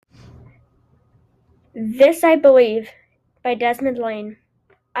This I Believe by Desmond.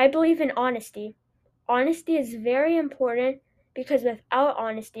 I believe in honesty. Honesty is very important because without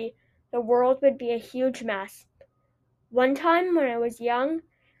honesty, the world would be a huge mess. One time when I was young,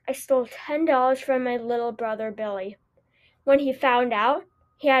 I stole $10 from my little brother Billy. When he found out,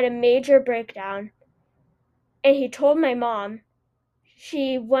 he had a major breakdown, and he told my mom.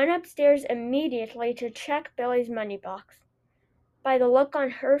 She went upstairs immediately to check Billy's money box. By the look on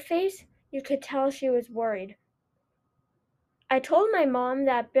her face, you could tell she was worried. I told my mom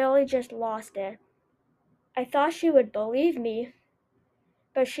that Billy just lost it. I thought she would believe me,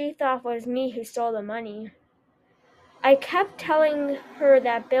 but she thought it was me who stole the money. I kept telling her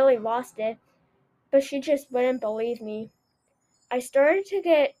that Billy lost it, but she just wouldn't believe me. I started to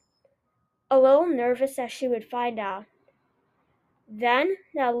get a little nervous that she would find out. Then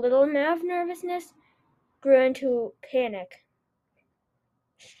that little amount of nervousness grew into panic.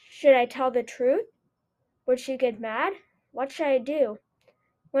 Should I tell the truth? Would she get mad? What should I do?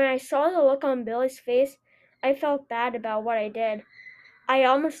 When I saw the look on Billy's face, I felt bad about what I did. I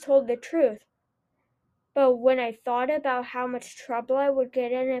almost told the truth. But when I thought about how much trouble I would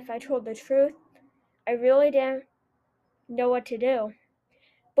get in if I told the truth, I really didn't know what to do.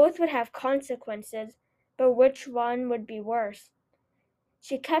 Both would have consequences, but which one would be worse?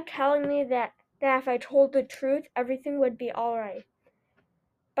 She kept telling me that if I told the truth, everything would be alright.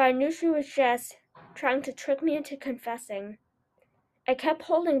 But I knew she was just trying to trick me into confessing. I kept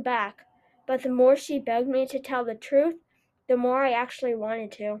holding back, but the more she begged me to tell the truth, the more I actually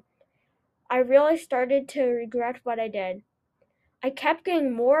wanted to. I really started to regret what I did. I kept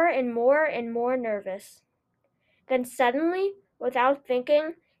getting more and more and more nervous. Then suddenly, without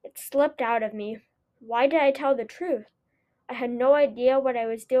thinking, it slipped out of me. Why did I tell the truth? I had no idea what I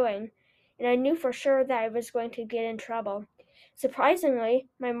was doing, and I knew for sure that I was going to get in trouble. Surprisingly,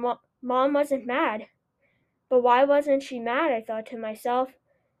 my mom wasn't mad. But why wasn't she mad? I thought to myself.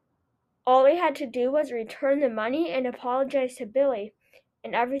 All I had to do was return the money and apologize to Billy,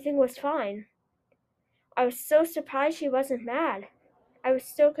 and everything was fine. I was so surprised she wasn't mad. I was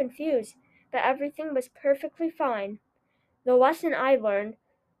so confused, but everything was perfectly fine. The lesson I learned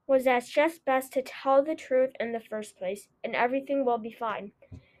was that it's just best to tell the truth in the first place, and everything will be fine.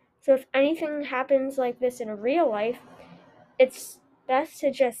 So if anything happens like this in real life, it's best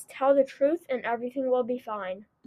to just tell the truth and everything will be fine.